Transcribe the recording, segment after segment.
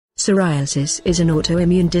Psoriasis is an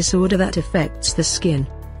autoimmune disorder that affects the skin.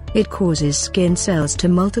 It causes skin cells to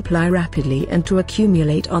multiply rapidly and to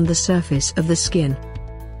accumulate on the surface of the skin.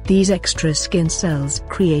 These extra skin cells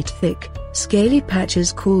create thick, scaly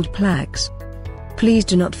patches called plaques. Please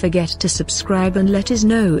do not forget to subscribe and let us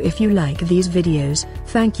know if you like these videos.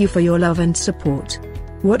 Thank you for your love and support.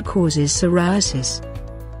 What causes psoriasis?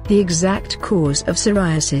 The exact cause of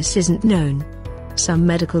psoriasis isn't known. Some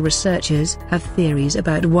medical researchers have theories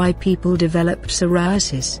about why people develop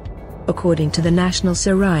psoriasis. According to the National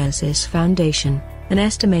Psoriasis Foundation, an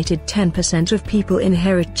estimated 10% of people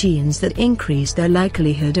inherit genes that increase their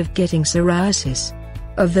likelihood of getting psoriasis.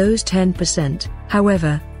 Of those 10%,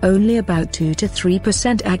 however, only about 2 to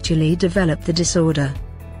 3% actually develop the disorder.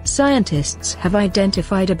 Scientists have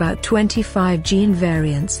identified about 25 gene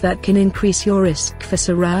variants that can increase your risk for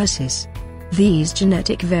psoriasis. These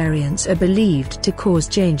genetic variants are believed to cause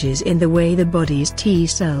changes in the way the body's T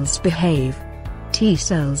cells behave. T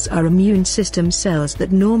cells are immune system cells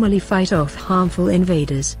that normally fight off harmful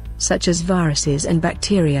invaders, such as viruses and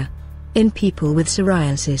bacteria. In people with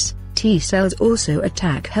psoriasis, T cells also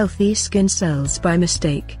attack healthy skin cells by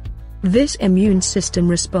mistake. This immune system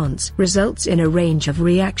response results in a range of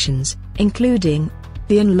reactions, including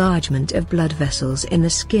the enlargement of blood vessels in the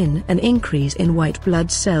skin, an increase in white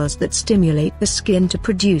blood cells that stimulate the skin to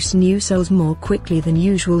produce new cells more quickly than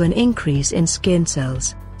usual, an increase in skin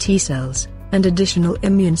cells, T cells, and additional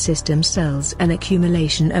immune system cells, an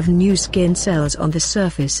accumulation of new skin cells on the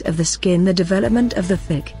surface of the skin, the development of the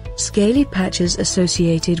thick, scaly patches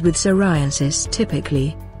associated with psoriasis.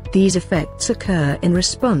 Typically, these effects occur in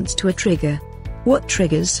response to a trigger. What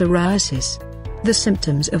triggers psoriasis? The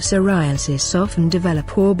symptoms of psoriasis often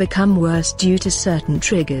develop or become worse due to certain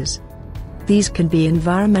triggers. These can be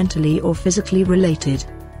environmentally or physically related.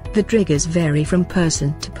 The triggers vary from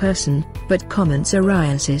person to person, but common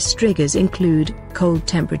psoriasis triggers include cold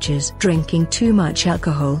temperatures, drinking too much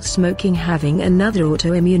alcohol, smoking, having another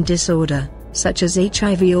autoimmune disorder, such as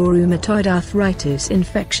HIV or rheumatoid arthritis,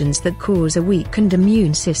 infections that cause a weakened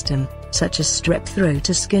immune system, such as strep throat,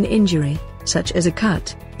 a skin injury, such as a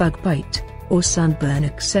cut, bug bite, or sunburn,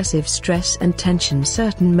 excessive stress and tension,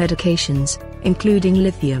 certain medications, including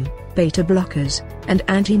lithium, beta blockers, and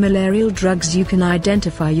anti-malarial drugs. You can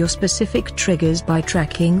identify your specific triggers by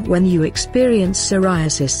tracking when you experience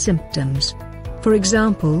psoriasis symptoms. For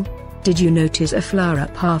example, did you notice a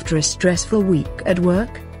flare-up after a stressful week at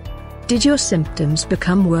work? Did your symptoms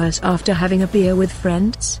become worse after having a beer with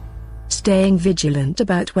friends? Staying vigilant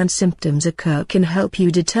about when symptoms occur can help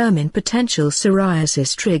you determine potential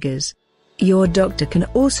psoriasis triggers. Your doctor can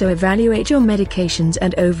also evaluate your medications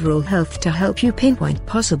and overall health to help you pinpoint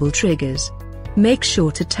possible triggers. Make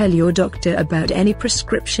sure to tell your doctor about any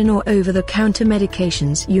prescription or over-the-counter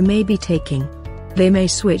medications you may be taking. They may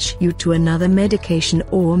switch you to another medication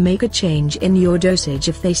or make a change in your dosage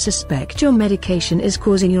if they suspect your medication is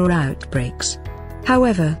causing your outbreaks.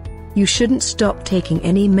 However, you shouldn't stop taking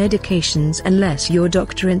any medications unless your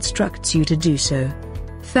doctor instructs you to do so.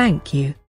 Thank you.